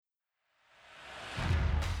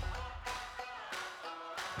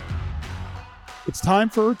It's time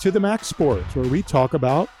for To The Max Sports, where we talk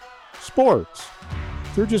about sports.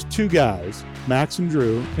 They're just two guys, Max and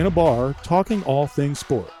Drew, in a bar talking all things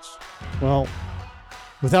sports. Well,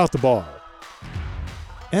 without the bar.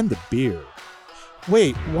 And the beer.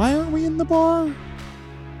 Wait, why aren't we in the bar?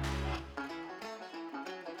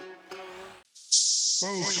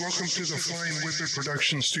 Folks, welcome to the Flying Whippet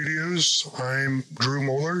Production Studios. I'm Drew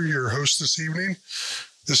Moeller, your host this evening.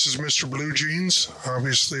 This is Mr. Blue Jeans.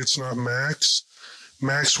 Obviously, it's not Max.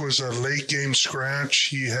 Max was a late game scratch.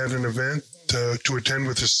 He had an event to attend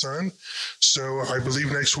with his son. So I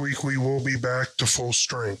believe next week we will be back to full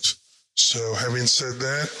strength. So having said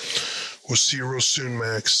that, we'll see you real soon,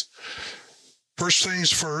 Max. First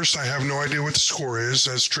things first, I have no idea what the score is.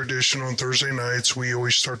 As tradition on Thursday nights, we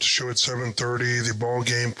always start the show at 7:30. The ball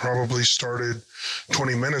game probably started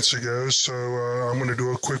 20 minutes ago, so I'm going to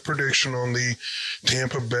do a quick prediction on the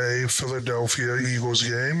Tampa Bay-Philadelphia Eagles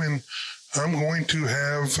game, and I'm going to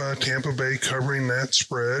have Tampa Bay covering that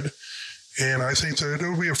spread, and I think that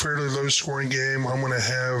it'll be a fairly low-scoring game. I'm going to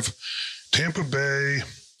have Tampa Bay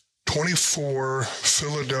 24,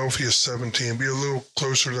 Philadelphia 17. Be a little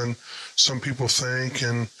closer than some people think,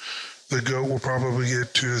 and the GOAT will probably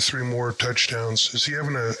get 2 to 3 more touchdowns. Is he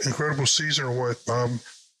having an incredible season or what, Bob?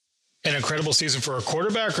 An incredible season for a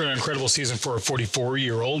quarterback or an incredible season for a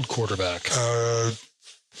 44-year-old quarterback?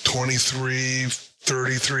 23,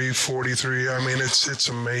 33, 43. I mean, it's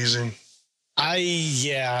amazing.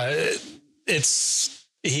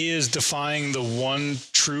 He is defying the one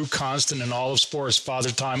true constant in all of sports.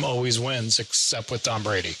 Father Time always wins, except with Tom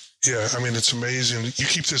Brady. Yeah, I mean, it's amazing. You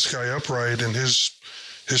keep this guy upright, and his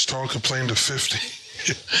talk of playing to 50,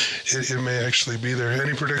 it may actually be there.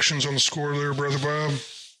 Any predictions on the score there, Brother Bob?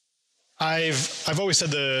 I've always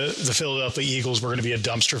said the Philadelphia Eagles were going to be a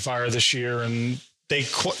dumpster fire this year, and they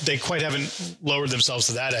quite haven't lowered themselves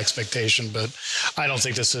to that expectation. But I don't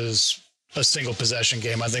think this is a single possession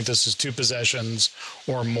game. I think this is 2 possessions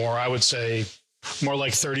or more. I would say more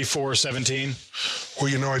like 34-17.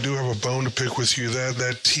 Well, I do have a bone to pick with you.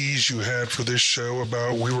 That tease you had for this show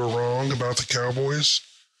about we were wrong about the Cowboys.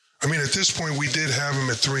 I mean, at this point, we did have them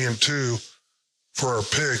at 3-2 for our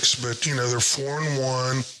picks, but they're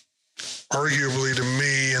 4-1. Arguably, to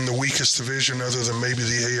me, in the weakest division other than maybe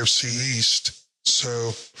the AFC East.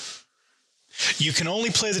 So you can only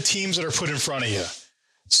play the teams that are put in front of you.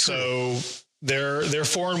 So they're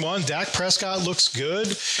 4-1. Dak Prescott looks good,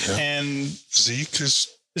 yeah. And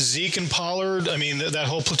Zeke and Pollard. I mean, that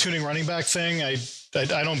whole platooning running back thing. I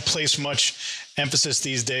don't place much emphasis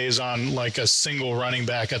these days on like a single running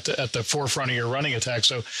back at the forefront of your running attack.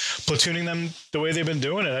 So platooning them the way they've been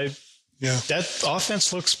doing it, that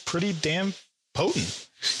offense looks pretty damn potent.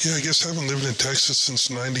 Yeah, I guess I haven't lived in Texas since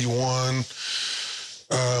 '91.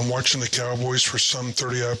 Watching the Cowboys for some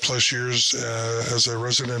 30-odd plus years as a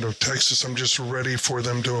resident of Texas. I'm just ready for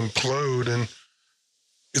them to implode, and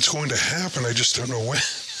it's going to happen. I just don't know when.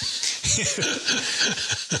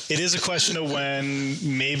 It is a question of when.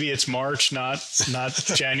 Maybe it's March, not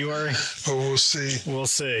January. Oh, we'll see. We'll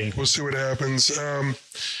see. We'll see what happens.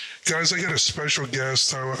 Guys, I got a special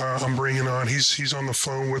guest I'm bringing on. He's on the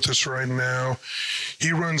phone with us right now.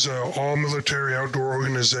 He runs an all-military outdoor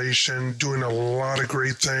organization doing a lot of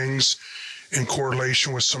great things in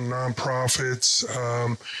correlation with some nonprofits.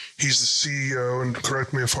 He's the CEO, and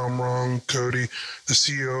correct me if I'm wrong, Cody, the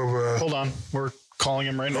CEO of... Hold on. We're calling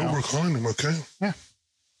him right now. Oh, we're calling him, okay. Yeah.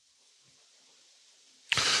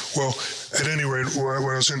 Well, at any rate, what I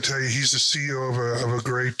was going to tell you, he's the CEO of a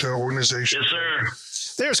great organization. Yes, sir.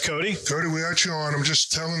 There's Cody. Cody, we got you on. I'm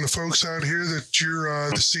just telling the folks out here that you're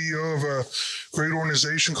the CEO of a great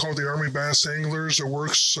organization called the Army Bass Anglers that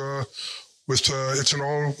works with, it's an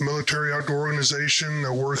all-military outdoor organization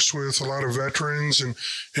that works with a lot of veterans and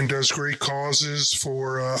does great causes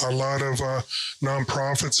for a lot of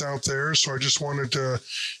nonprofits out there. So I just wanted to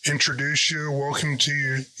introduce you, welcome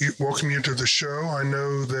you to the show. I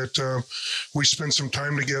know that we spent some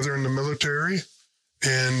time together in the military.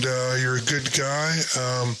 And you're a good guy.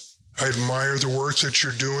 I admire the work that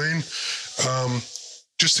you're doing.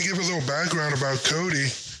 Just to give a little background about Cody,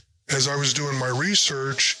 as I was doing my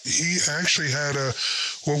research, he actually had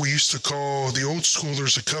what we used to call the old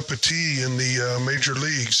schoolers a cup of tea in the major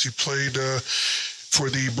leagues. He played for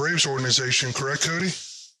the Braves organization, correct, Cody?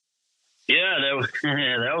 Yeah,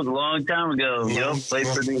 that was a long time ago. Played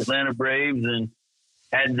for the Atlanta Braves and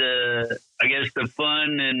had the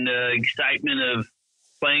fun and excitement of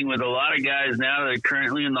playing with a lot of guys now that are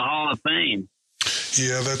currently in the Hall of Fame.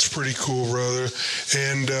 Yeah, that's pretty cool, brother.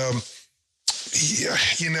 And,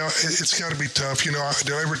 it's got to be tough. Did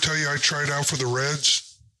I ever tell you I tried out for the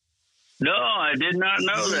Reds? No, I did not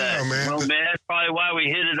know that. Man. Well, man, that's probably why we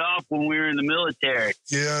hit it off when we were in the military.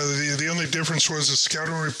 Yeah, the only difference was the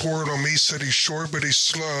scouting report on me said he's short, but he's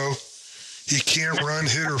slow. He can't run,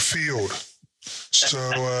 hit, or field. So,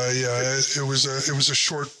 it was a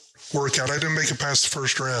short workout. I didn't make it past the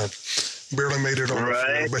first round. Barely made it on.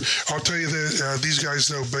 Right. But I'll tell you that these guys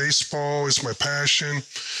know baseball is my passion.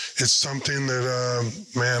 It's something that,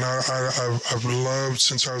 man, I've loved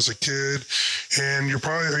since I was a kid. And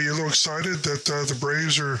are you a little excited that the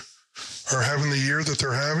Braves are having the year that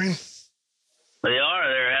they're having? They are.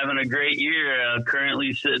 They're having a great year.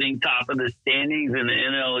 Currently sitting top of the standings in the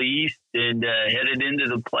NL East and headed into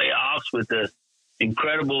the playoffs with an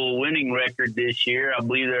incredible winning record this year. I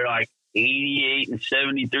believe they're like 88 and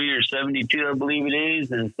 73 or 72, I believe it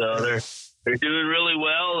is. And so they're doing really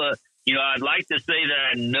well. I'd like to say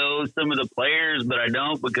that I know some of the players, but I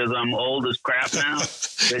don't because I'm old as crap now.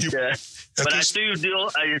 But I still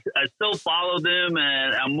follow them,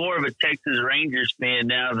 and I'm more of a Texas Rangers fan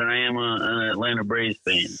now than I am an Atlanta Braves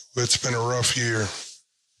fan. It's been a rough year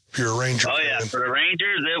if you're a Ranger fan. Oh, yeah. For the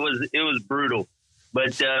Rangers, it was brutal.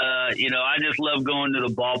 But, I just love going to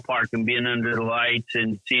the ballpark and being under the lights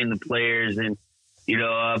and seeing the players. And,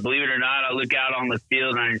 believe it or not, I look out on the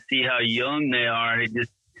field and I see how young they are. And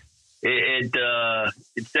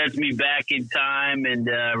it sets me back in time and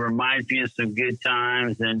reminds me of some good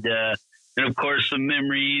times and of course, some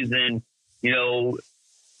memories. And,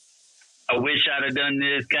 I wish I'd have done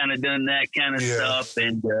this, kind of done that kind of stuff.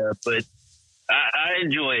 And but I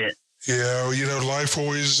enjoy it. Yeah, life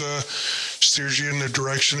always steers you in the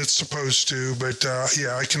direction it's supposed to. But,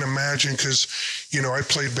 I can imagine because, I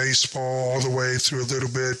played baseball all the way through a little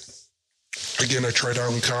bit. Again, I tried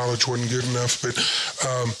out in college, wasn't good enough. But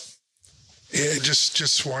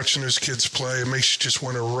just watching those kids play, it makes you just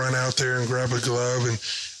want to run out there and grab a glove and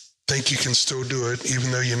think you can still do it,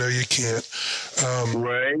 even though you know you can't.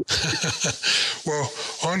 Right. Well,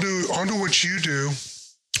 on to what you do.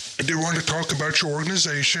 I do want to talk about your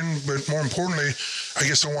organization, but more importantly, I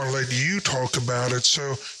guess I want to let you talk about it.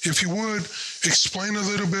 So if you would, explain a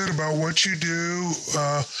little bit about what you do,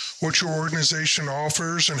 what your organization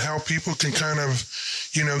offers, and how people can kind of,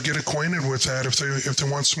 get acquainted with that if they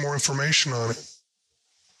want some more information on it.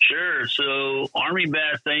 Sure. So Army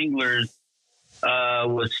Bass Anglers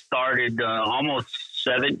was started almost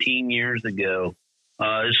 17 years ago.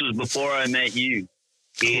 This was before I met you.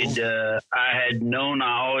 And I had known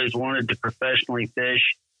I always wanted to professionally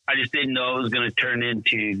fish. I just didn't know it was going to turn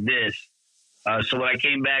into this. So when I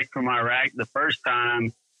came back from Iraq the first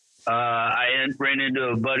time, I ran into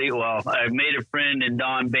a buddy. Well, I made a friend in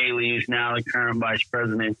Don Bailey, who's now the current vice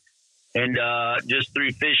president. And just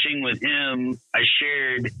through fishing with him, I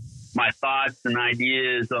shared my thoughts and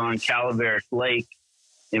ideas on Calaveras Lake.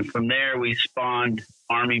 And from there, we spawned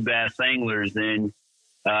Army Bass Anglers. And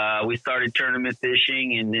we started tournament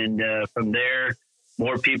fishing, and then from there,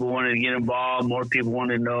 more people wanted to get involved. More people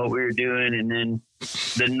wanted to know what we were doing, and then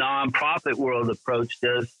the nonprofit world approached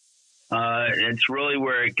us. It's really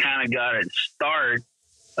where it kind of got its start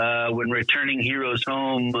when Returning Heroes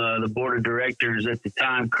Home, the board of directors at the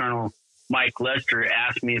time, Colonel Mike Lester,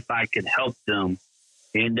 asked me if I could help them.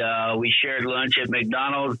 And we shared lunch at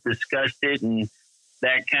McDonald's, discussed it, and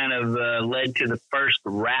that kind of led to the first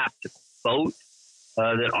wrapped boat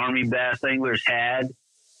that Army Bass Anglers had.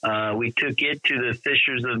 We took it to the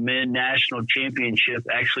Fishers of Men National Championship,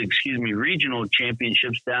 regional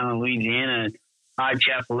championships down in Louisiana, High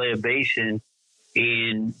Chapalea Basin.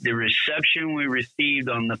 And the reception we received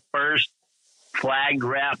on the first flag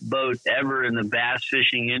wrap boat ever in the bass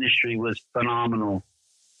fishing industry was phenomenal.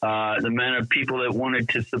 The amount of people that wanted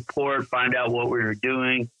to support, find out what we were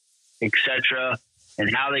doing, etc.,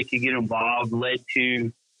 and how they could get involved led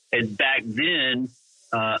to, and back then,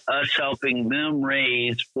 us helping them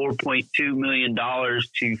raise $4.2 million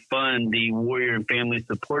to fund the Warrior and Family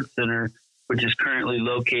Support Center, which is currently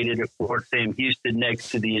located at Fort Sam Houston next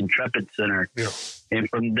to the Intrepid Center. Yeah. And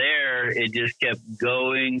from there, it just kept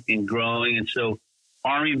going and growing. And so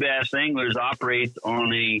Army Bass Anglers operates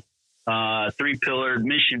on a three-pillared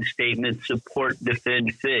mission statement: support,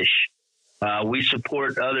 defend, fish. We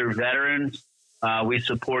support other veterans. We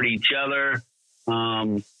support each other.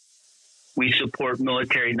 We support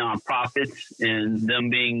military nonprofits, and them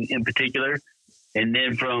being in particular. And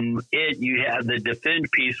then from it, you have the defend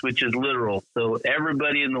piece, which is literal. So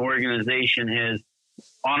everybody in the organization has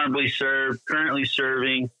honorably served, currently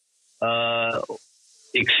serving,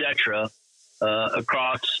 etc.,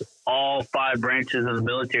 across all 5 branches of the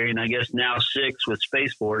military, and I guess now 6 with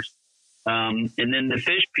Space Force. And then the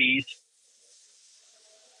fish piece,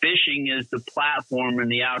 fishing is the platform, and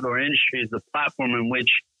the outdoor industry is the platform in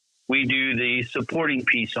which we do the supporting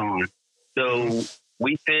piece on. So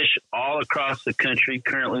we fish all across the country.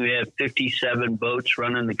 Currently, we have 57 boats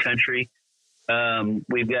running the country.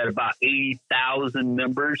 We've got about 80,000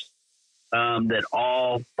 members that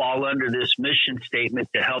all fall under this mission statement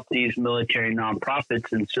to help these military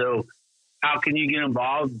nonprofits. And so how can you get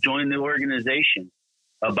involved? Join the organization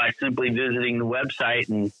by simply visiting the website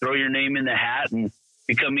and throw your name in the hat and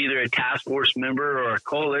become either a task force member or a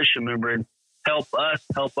coalition member and help us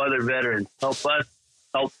help other veterans, help us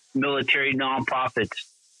help military nonprofits,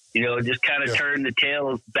 just kind of turn the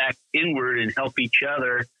tails back inward and help each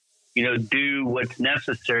other, do what's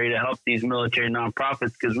necessary to help these military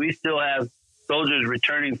nonprofits, because we still have soldiers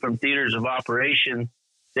returning from theaters of operation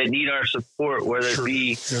that need our support, whether it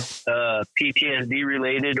be PTSD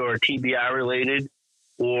related or TBI related,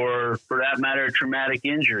 or for that matter, traumatic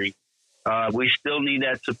injury. We still need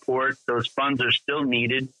that support. Those funds are still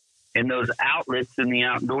needed, and those outlets in the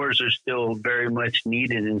outdoors are still very much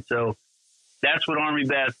needed. And so that's what Army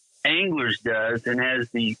Bass Anglers does. And as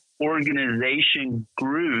the organization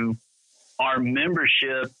grew, our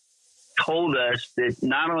membership told us that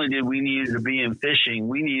not only did we need to be in fishing,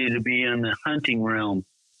 we needed to be in the hunting realm.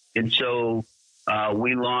 And so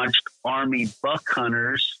we launched Army Buck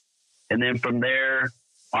Hunters, and then from there,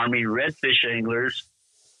 Army Redfish Anglers,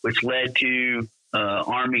 which led to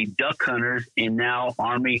Army Duck Hunters, and now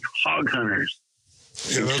Army Hog Hunters.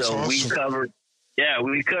 Yeah, and that's so awesome. we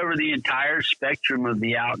cover the entire spectrum of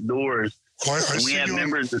the outdoors. Well, I and we see have you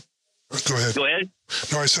members. Go ahead. Go ahead.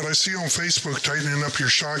 No, I said I see you on Facebook tightening up your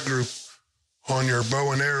shot group on your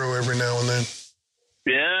bow and arrow every now and then.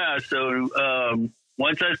 Yeah. So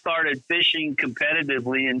once I started fishing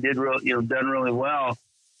competitively and done really well,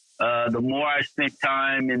 the more I spent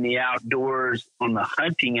time in the outdoors on the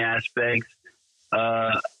hunting aspects,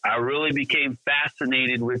 I really became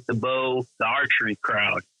fascinated with the bow, the archery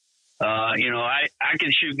crowd. I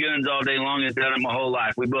can shoot guns all day long. I've done it my whole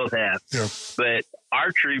life. We both have. Yeah. But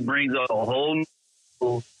archery brings a whole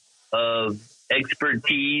level of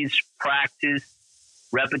expertise, practice,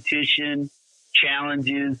 repetition,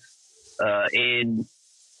 challenges, and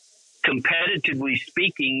competitively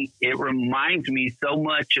speaking, it reminds me so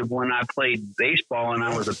much of when I played baseball and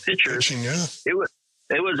I was a pitcher. Pitching, yeah. It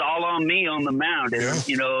was all on me on the mound. And,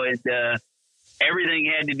 everything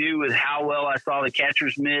had to do with how well I saw the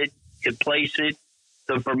catcher's mitt, could place it.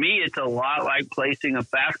 So for me, it's a lot like placing a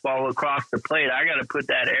fastball across the plate. I got to put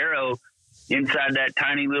that arrow inside that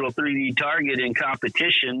tiny little 3D target in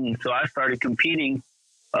competition. And so I started competing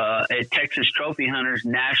at Texas Trophy Hunters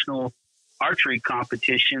National Archery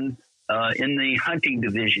Competition in the hunting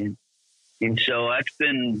division. And so that's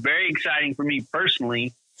been very exciting for me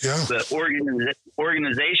personally. Yeah. But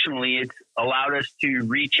organizationally, it's allowed us to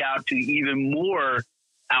reach out to even more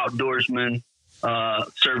outdoorsmen,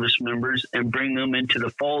 service members, and bring them into the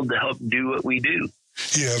fold to help do what we do.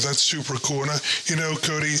 Yeah, that's super cool. And,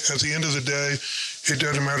 Cody, at the end of the day, it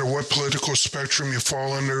doesn't matter what political spectrum you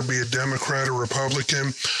fall under, be it Democrat or Republican.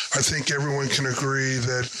 I think everyone can agree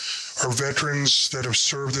that our veterans that have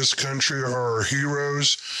served this country are our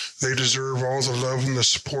heroes. They deserve all the love and the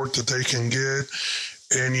support that they can get.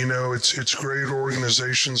 And, it's great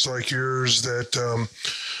organizations like yours that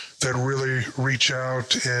really reach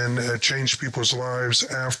out and change people's lives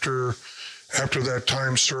after that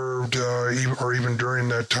time served, or even during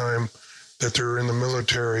that time that they're in the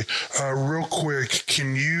military. Real quick,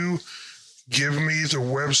 can you give me the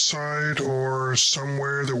website or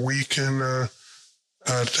somewhere that we can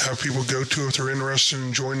have people go to if they're interested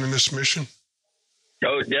in joining this mission?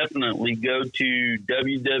 Oh, definitely. Go to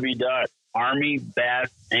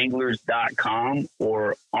www.armybassanglers.com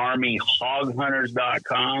or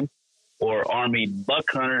armyhoghunters.com or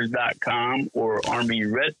armybuckhunters.com or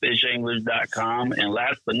armyredfishanglers.com, and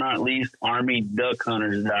last but not least,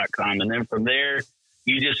 armyduckhunters.com. And then from there,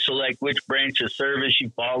 you just select which branch of service you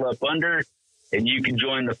fall up under, and you can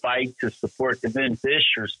join the fight to support defend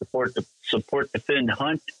fish or support defend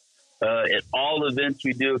hunt. At all events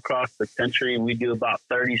we do across the country, we do about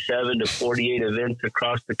 37 to 48 events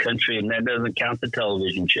across the country, and that doesn't count the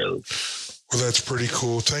television shows. Well, that's pretty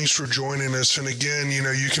cool. Thanks for joining us. And again,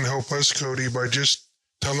 you can help us, Cody, by just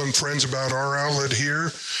telling friends about our outlet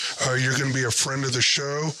here. You're going to be a friend of the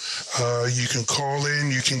show. You can call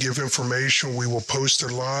in. You can give information. We will post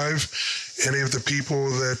it live. Any of the people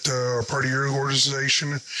that are part of your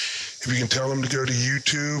organization, if you can tell them to go to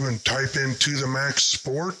YouTube and type in To The Max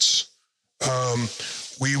Sports,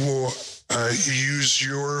 we will use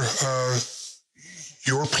your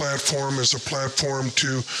platform as a platform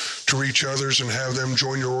to reach others and have them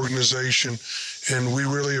join your organization. And we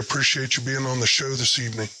really appreciate you being on the show this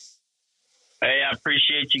evening. Hey, I I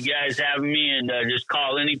appreciate you guys having me, and just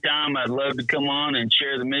call anytime. I'd love to come on and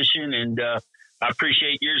share the mission, and I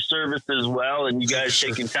appreciate your service as well, and you guys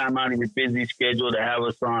taking time out of your busy schedule to have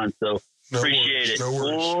us on. So appreciate it. No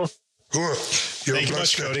worries. Cool. Thank you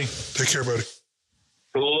much, Cody. Take care, buddy.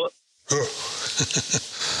 Cool.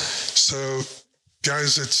 So,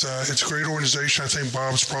 guys, it's a great organization. I think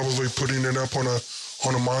Bob's probably putting it up on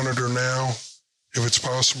a monitor now, if it's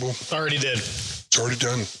possible. Already did. It's already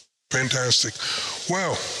done. Fantastic.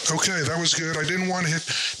 Well, okay, that was good. I didn't want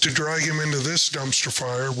to drag him into this dumpster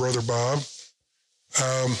fire, Brother Bob.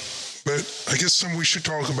 But I guess we should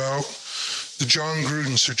talk about the Jon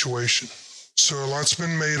Gruden situation. So a lot's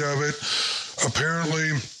been made of it.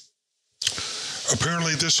 Apparently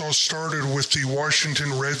this all started with the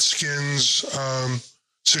Washington Redskins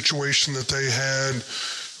situation that they had,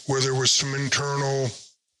 where there was some internal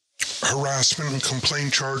harassment and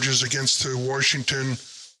complaint charges against the Washington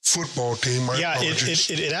football team.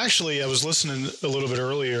 It actually, I was listening a little bit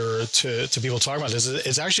earlier to people talking about this.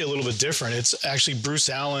 It's actually a little bit different. It's actually Bruce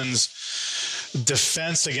Allen's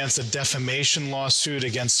defense against a defamation lawsuit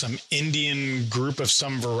against some Indian group of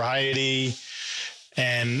some variety.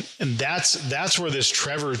 And that's where this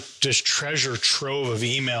treasure trove of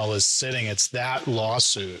email is sitting. It's that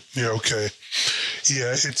lawsuit. Yeah. Okay.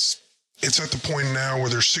 Yeah. It's at the point now where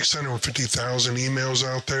there's 650,000 emails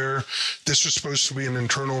out there. This was supposed to be an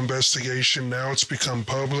internal investigation. Now it's become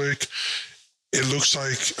public. It looks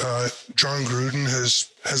like Jon Gruden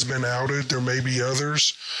has been outed. There may be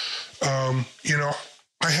others. I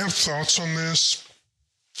have thoughts on this.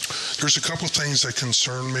 There's a couple things that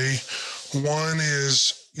concern me. One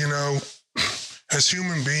is, as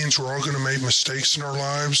human beings, we're all going to make mistakes in our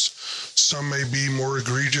lives. Some may be more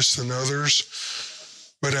egregious than others.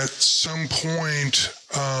 But at some point,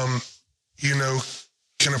 can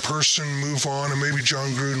a person move on? And maybe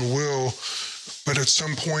Jon Gruden will. But at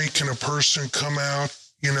some point, can a person come out,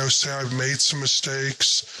 say, I've made some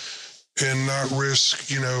mistakes and not risk,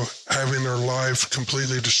 having their life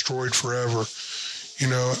completely destroyed forever?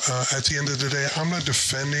 At the end of the day, I'm not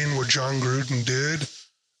defending what Jon Gruden did.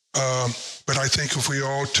 But I think if we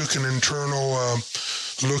all took an internal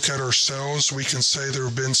look at ourselves, we can say there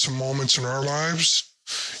have been some moments in our lives,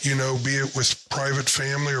 be it with private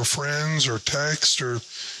family or friends or text or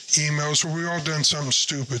emails, where we all done something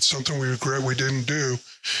stupid, something we regret we didn't do.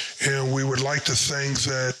 And we would like to think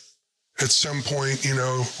that at some point,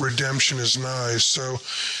 redemption is nigh. So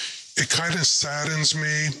it kind of saddens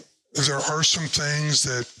me. There are some things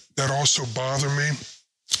that also bother me,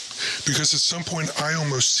 because at some point I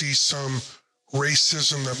almost see some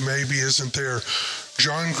racism that maybe isn't there.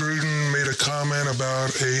 Jon Gruden made a comment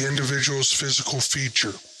about an individual's physical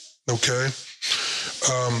feature. Okay.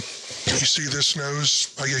 You see this nose?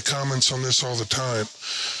 I get comments on this all the time.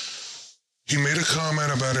 He made a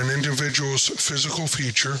comment about an individual's physical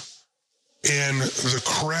feature, and the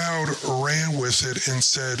crowd ran with it and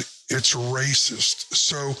said it's racist.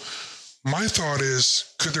 So my thought is,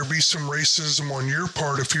 could there be some racism on your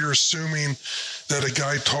part if you're assuming that a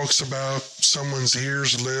guy talks about someone's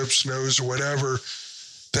ears, lips, nose, or whatever,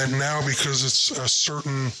 that now because it's a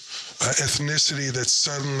certain ethnicity that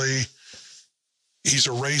suddenly he's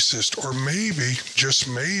a racist? Or maybe, just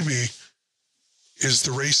maybe, is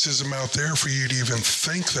the racism out there for you to even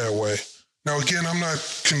think that way? Now, again, I'm not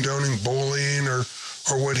condoning bullying or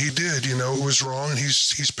what he did. It was wrong, and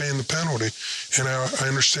he's paying the penalty. And I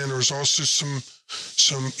understand there was also some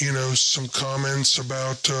comments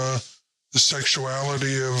about the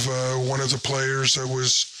sexuality of one of the players that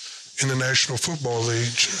was in the National Football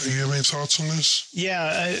League. You have any thoughts on this?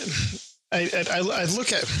 Yeah, I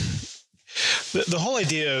look at the whole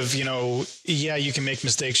idea of, you can make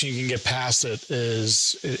mistakes and you can get past it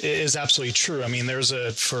is absolutely true. I mean, there's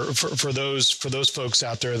for those folks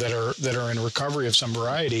out there that are in recovery of some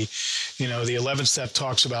variety, the 11th step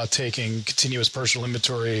talks about taking continuous personal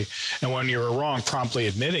inventory, and when you're wrong, promptly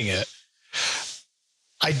admitting it.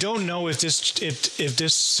 I don't know if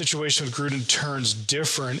this situation with Gruden turns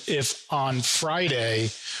different if on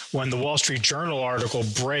Friday, when the Wall Street Journal article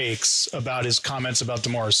breaks about his comments about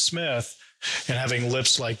DeMaurice Smith and having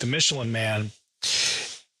lips like the Michelin Man,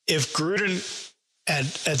 if Gruden had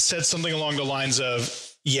said something along the lines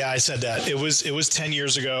of, yeah, I said that. It was 10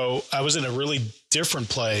 years ago. I was in a really different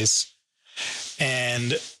place.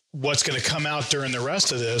 And what's going to come out during the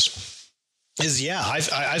rest of this is,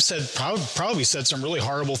 I've said probably said some really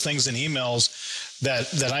horrible things in emails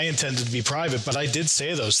that I intended to be private, but I did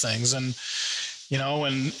say those things. And,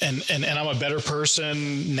 and I'm a better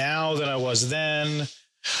person now than I was then.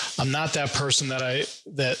 I'm not that person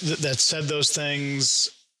that said those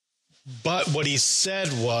things. But what he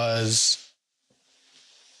said was,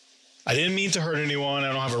 I didn't mean to hurt anyone.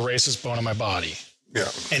 I don't have a racist bone in my body. Yeah.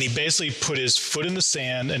 And he basically put his foot in the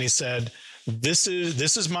sand and he said, this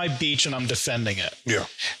is my beach and I'm defending it. Yeah.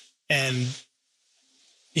 And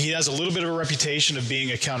he has a little bit of a reputation of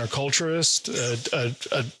being a counterculturist,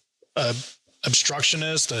 a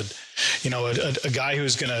obstructionist, a guy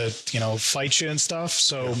who's going to, fight you and stuff.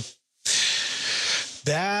 So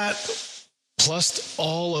that plus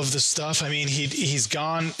all of the stuff, I mean, he's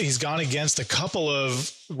gone against a couple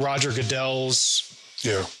of Roger Goodell's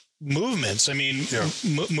movements. I mean,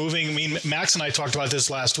 moving. I mean, Max and I talked about this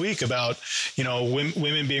last week about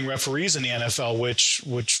women being referees in the NFL,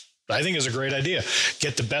 which I think is a great idea.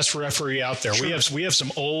 Get the best referee out there. Sure. We have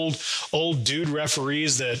some old dude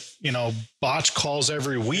referees that botch calls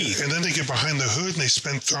every week, and then they get behind the hood and they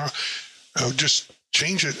spend just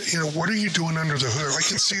change it. What are you doing under the hood? I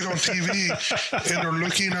can see it on TV, and they're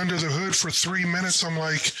looking under the hood for 3 minutes. I'm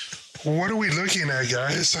like, what are we looking at,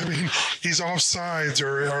 guys? I mean, he's offsides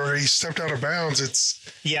or he stepped out of bounds.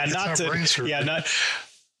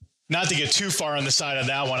 Not to get too far on the side of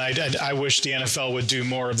that one. I wish the NFL would do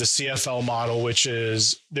more of the CFL model, which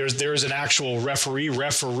is there's an actual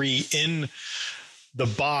referee in the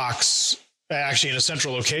box, actually in a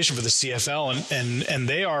central location for the CFL, and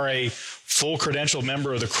they are a full credentialed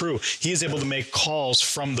member of the crew. He is able to make calls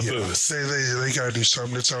from the booth. They got to do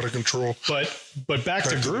something. It's out of control. But back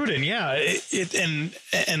to Gruden,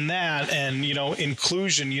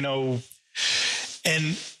 inclusion,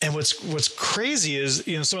 and what's crazy is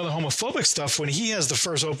some of the homophobic stuff when he has the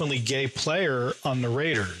first openly gay player on the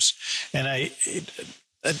Raiders, and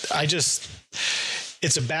I just.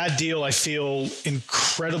 It's a bad deal. I feel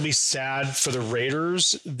incredibly sad for the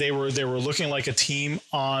Raiders. They were looking like a team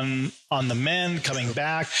on the mend, coming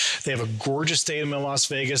back. They have a gorgeous stadium in Las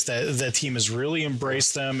Vegas. That team has really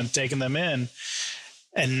embraced them and taken them in.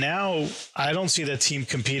 And now I don't see that team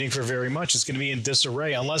competing for very much. It's going to be in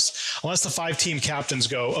disarray unless the 5-team captains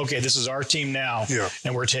go, okay, this is our team now,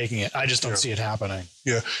 and we're taking it. I just don't see it happening.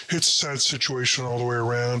 Yeah, it's a sad situation all the way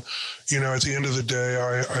around. At the end of the day,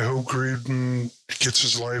 I hope Gruden gets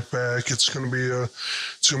his life back. It's going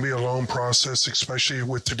to be a long process, especially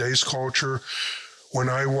with today's culture. When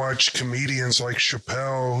I watch comedians like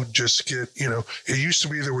Chappelle just get, it used to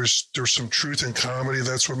be there was some truth in comedy.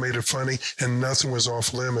 That's what made it funny, and nothing was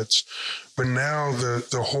off limits. But now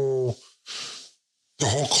the whole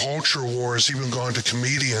culture war has even gone to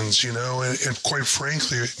comedians, and quite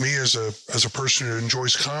frankly, me as a person who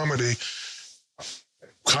enjoys comedy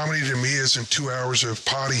to me isn't 2 hours of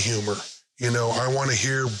potty humor. I want to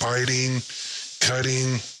hear biting,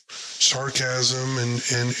 cutting, sarcasm,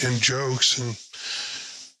 and jokes, and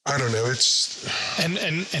I don't know. It's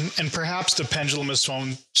and perhaps the pendulum has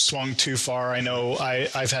swung too far. I know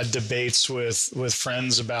I've had debates with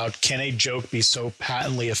friends about, can a joke be so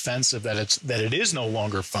patently offensive that it is no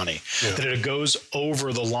longer funny, that it goes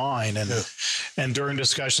over the line, and during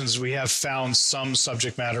discussions we have found some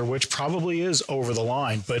subject matter which probably is over the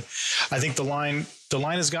line, but I think the line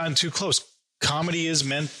has gotten too close. Comedy is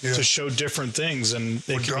meant to show different things, and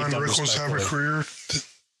they would Don Rickles have a career?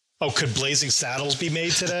 Could Blazing Saddles be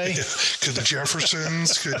made today? Could the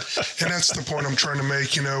Jeffersons? And that's the point I'm trying to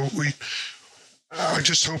make. I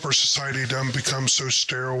just hope our society doesn't become so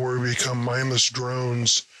sterile where we become mindless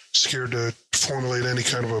drones, scared to formulate any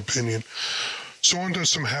kind of opinion. So on to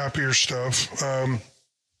some happier stuff.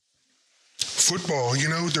 Football,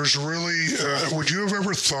 there's really, would you have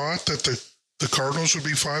ever thought that the Cardinals would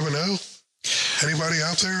be 5-0? Anybody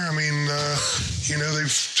out there? I mean,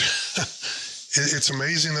 it's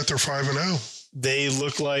amazing that they're 5-0. They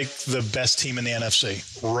look like the best team in the NFC.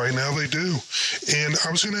 Right now they do. And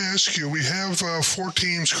I was going to ask you, we have 4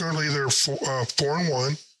 teams currently. They're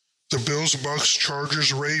 4-1. The Bills, Bucks,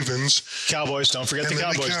 Chargers, Ravens. Cowboys, don't forget the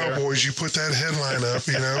Cowboys. And the Cowboys, you put that headline up,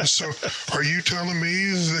 So are you telling me,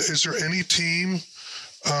 is there any team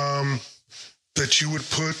that you would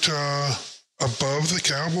put above the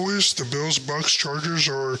Cowboys, the Bills, Bucks, Chargers,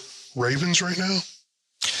 or Ravens right now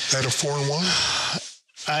at a 4-1?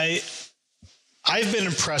 I've been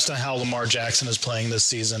impressed on how Lamar Jackson is playing this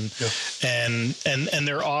season, and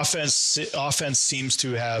their offense seems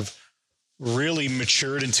to have really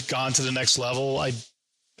matured and gone to the next level. I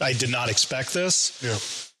did not expect this.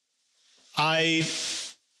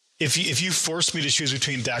 If you forced me to choose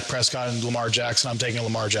between Dak Prescott and Lamar Jackson, I'm taking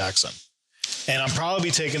Lamar Jackson. And I'm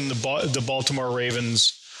probably taking the Baltimore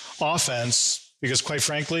Ravens offense because, quite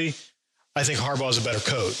frankly, I think Harbaugh is a better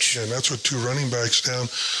coach. Yeah, and that's with 2 running backs down.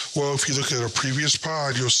 Well, if you look at a previous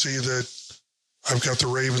pod, you'll see that I've got the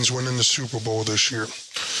Ravens winning the Super Bowl this year.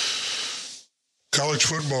 College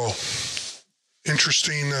football.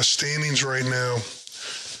 Interesting standings right now.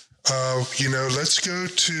 Let's go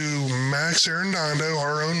to Max Arredondo,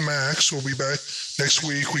 our own Max. We'll be back next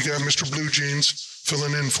week. We got Mr. Blue Jeans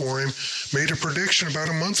filling in for him. Made a prediction about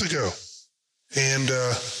a month ago. And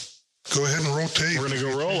go ahead and roll tape. We're going to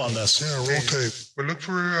go roll on this. Yeah, roll tape. But look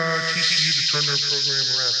for TCU to turn their program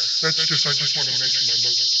around. I just want to mention my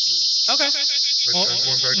most improved. Okay. Well,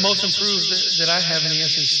 most improved that I have in the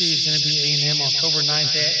SEC is going to be A&M October 9th.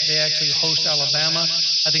 They actually host Alabama.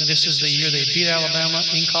 I think this is the year they beat Alabama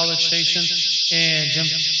in College Station, and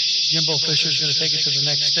Jimbo Fisher is going to take it to the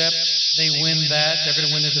next step. They win that. They're going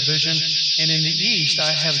to win the division. And in the East, I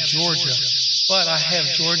have Georgia. But I have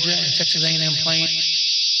Georgia and Texas A&M playing.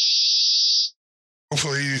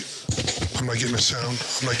 Hopefully, I'm not getting a sound.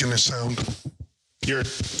 My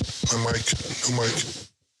mic, no mic.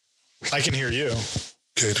 I can hear you.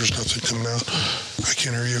 Okay, there's nothing coming out. I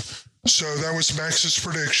can't hear you. So that was Max's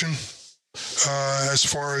prediction as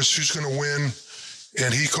far as who's going to win,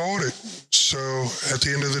 and he called it. So at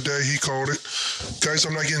the end of the day, he called it. Guys,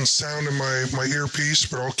 I'm not getting sound in my earpiece,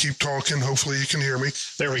 but I'll keep talking. Hopefully you can hear me.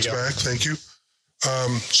 There we go. Back. Thank you.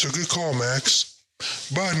 So good call, Max.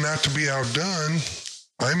 But not to be outdone,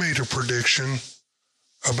 I made a prediction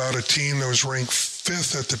about a team that was ranked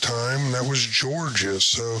 5th at the time, and that was Georgia.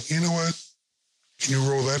 So, you know what? Can you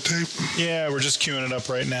roll that tape? Yeah, we're just queuing it up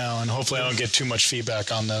right now, and hopefully I don't get too much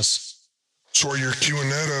feedback on this. So while you're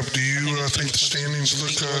queuing that up, do you think the standings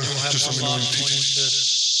look just after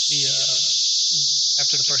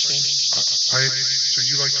the first game? So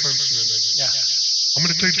you like Clemson in that? Yeah. I'm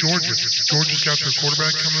going to take Georgia. Georgia's got their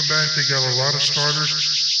quarterback coming back. They got a lot of starters.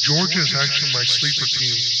 Georgia is actually my sleeper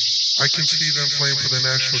team. I can see them playing for the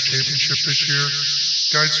national championship this year.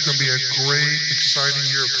 Guys, it's going to be a great, exciting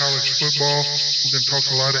year of college football. We're going to talk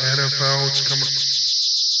a lot of NFL. It's coming.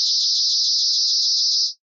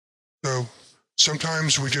 So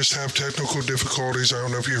sometimes we just have technical difficulties. I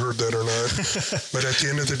don't know if you heard that or not. But at the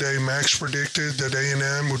end of the day, Max predicted that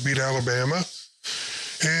A&M would beat Alabama.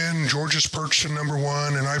 And Georgia's perched at number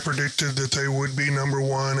 1, and I predicted that they would be number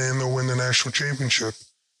 1 and they'll win the national championship.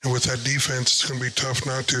 And with that defense, it's going to be tough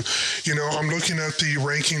not to. I'm looking at the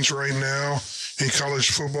rankings right now in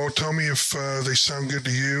college football. Tell me if they sound good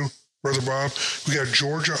to you, Brother Bob. We got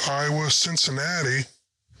Georgia, Iowa, Cincinnati.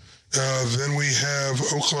 Then we have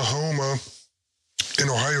Oklahoma and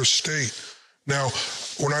Ohio State. Now,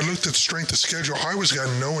 when I looked at the strength of schedule, Iowa's got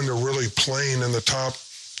no one they're really playing in the top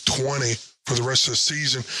 20 for the rest of the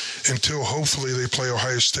season until hopefully they play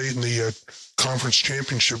Ohio State in the conference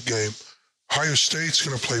championship game. Ohio State's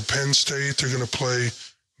going to play Penn State. They're going to play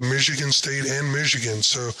Michigan State and Michigan.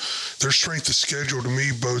 So their strength of schedule to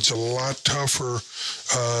me bodes a lot tougher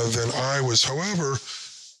than Iowa's. However,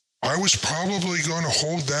 I was probably going to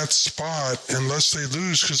hold that spot unless they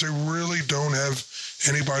lose because they really don't have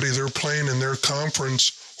anybody they're playing in their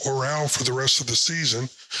conference or out for the rest of the season.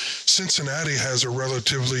 Cincinnati has a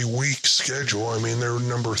relatively weak schedule. I mean, they're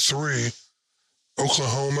number 3.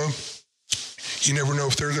 Oklahoma, you never know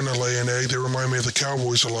if they're going to lay an egg. They remind me of the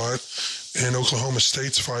Cowboys a lot. And Oklahoma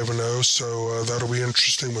State's 5-0, so that'll be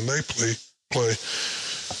interesting when they play.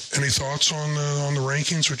 Any thoughts on the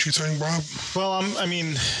rankings? What you think, Bob? Well,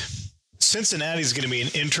 Cincinnati's going to be an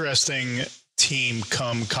interesting team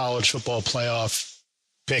come college football playoff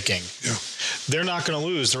picking. Yeah. They're not going to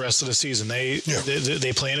lose the rest of the season. They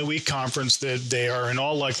play in a weak conference. They are in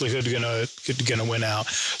all likelihood going to win out.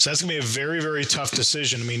 So that's going to be a very, very tough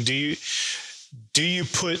decision. I mean, do you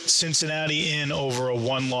put Cincinnati in over a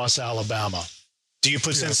 1-loss Alabama? Do you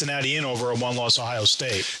put Cincinnati in over a 1-loss Ohio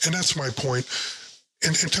State? And that's my point.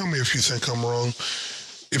 And tell me if you think I'm wrong.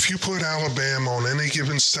 If you put Alabama on any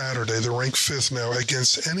given Saturday, they're ranked 5th now,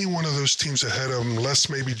 against any one of those teams ahead of them, less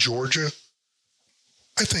maybe Georgia,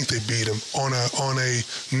 I think they beat them on a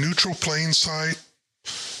neutral playing site.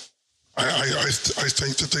 I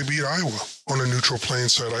think that they beat Iowa on a neutral playing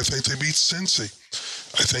site. I think they beat Cincy.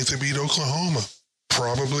 I think they beat Oklahoma,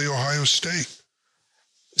 probably Ohio State,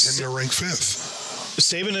 and they're ranked 5th.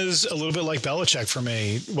 Saban is a little bit like Belichick for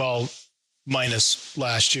me. Well, minus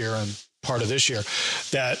last year and part of this year,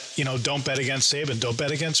 that, don't bet against Saban. Don't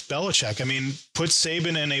bet against Belichick. I mean, put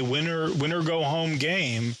Saban in a winner go home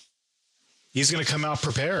game. He's going to come out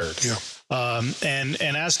prepared. Yeah.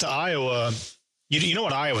 And as to Iowa, you know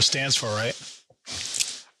what Iowa stands for, right?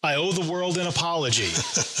 I owe the world an apology.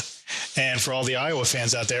 And for all the Iowa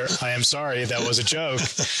fans out there, I am sorry. That was a joke.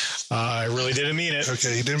 I really didn't mean it.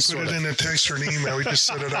 Okay, he didn't put it in a text or an email. He just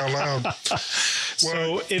said it out loud.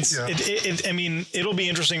 Well, it'll be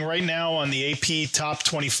interesting right now on the AP top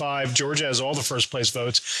 25. Georgia has all the first place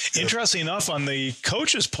votes. Interesting enough, on the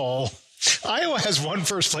coaches poll, Iowa has one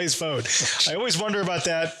first place vote. I always wonder about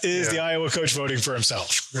that. Is the Iowa coach voting for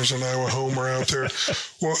himself? There's an Iowa homer out there.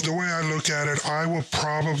 Well, the way I look at it, Iowa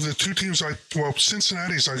probably, the two teams,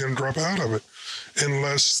 Cincinnati's not going to drop out of it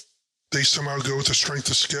unless they somehow go with the strength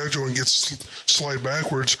of schedule and get slide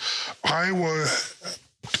backwards. Iowa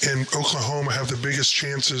and Oklahoma have the biggest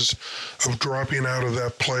chances of dropping out of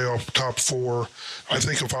that playoff top four. I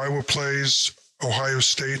think if Iowa plays Ohio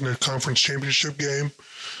State in a conference championship game,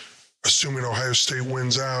 assuming Ohio State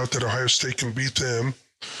wins out, that Ohio State can beat them.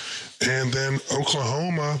 And then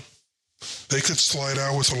Oklahoma, they could slide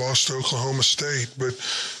out with a loss to Oklahoma State.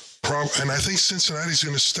 And I think Cincinnati's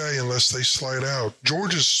going to stay unless they slide out.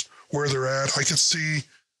 Georgia's where they're at. I could see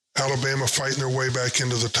Alabama fighting their way back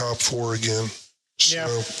into the top four again.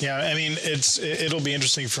 So. Yeah. I mean, it'll be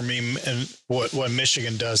interesting for me and what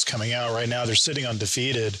Michigan does coming out right now. They're sitting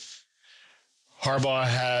undefeated. Harbaugh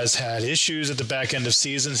has had issues at the back end of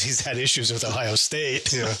seasons. He's had issues with Ohio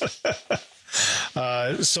State. Yeah.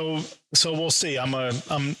 So we'll see. I'm a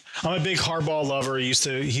big Harbaugh lover. He used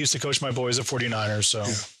to coach my boys at 49ers. So.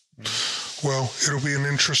 Yeah. Well, it'll be an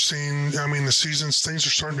interesting, the seasons, things are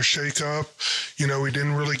starting to shake up. We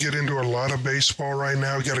didn't really get into a lot of baseball right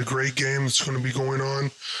now. We got a great game that's going to be going on.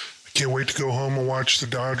 I can't wait to go home and watch the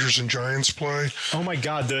Dodgers and Giants play. Oh my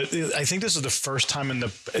God. I think this is the first time in the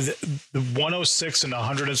 106 and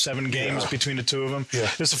 107 games between the two of them. Yeah.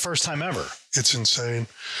 It's the first time ever. It's insane.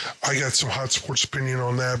 I got some hot sports opinion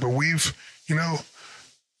on that, but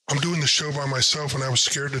I'm doing the show by myself and I was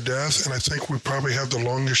scared to death. And I think we probably have the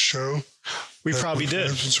longest show. We probably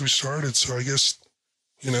did. Since we started. So I guess,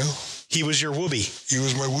 He was your whoopee. He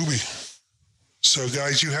was my whoopee. So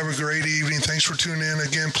guys, you have a great evening. Thanks for tuning in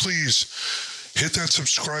again. Please hit that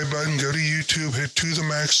subscribe button. Go to YouTube, hit To The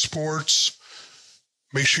Max Sports.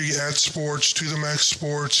 Make sure you add sports, To The Max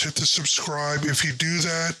Sports. Hit the subscribe. If you do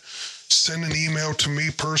that, send an email to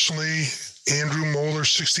me personally,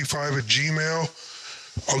 andrewmoeller65@gmail.com.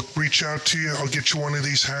 I'll reach out to you. I'll get you one of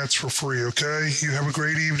these hats for free, okay? You have a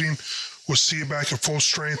great evening. We'll see you back at full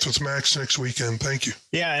strength with Max next weekend. Thank you.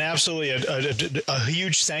 Yeah, and absolutely a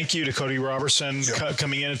huge thank you to Cody Robertson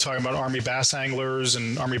coming in and talking about Army bass anglers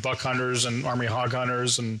and Army buck hunters and Army hog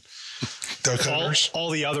hunters and duck hunters. All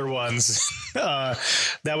the other ones.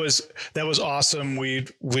 That was awesome. We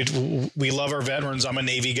love our veterans. I'm a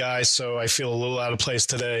Navy guy, so I feel a little out of place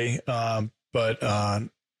today. But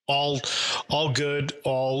all good,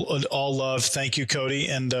 all love. Thank you, Cody,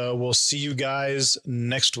 and we'll see you guys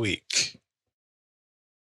next week.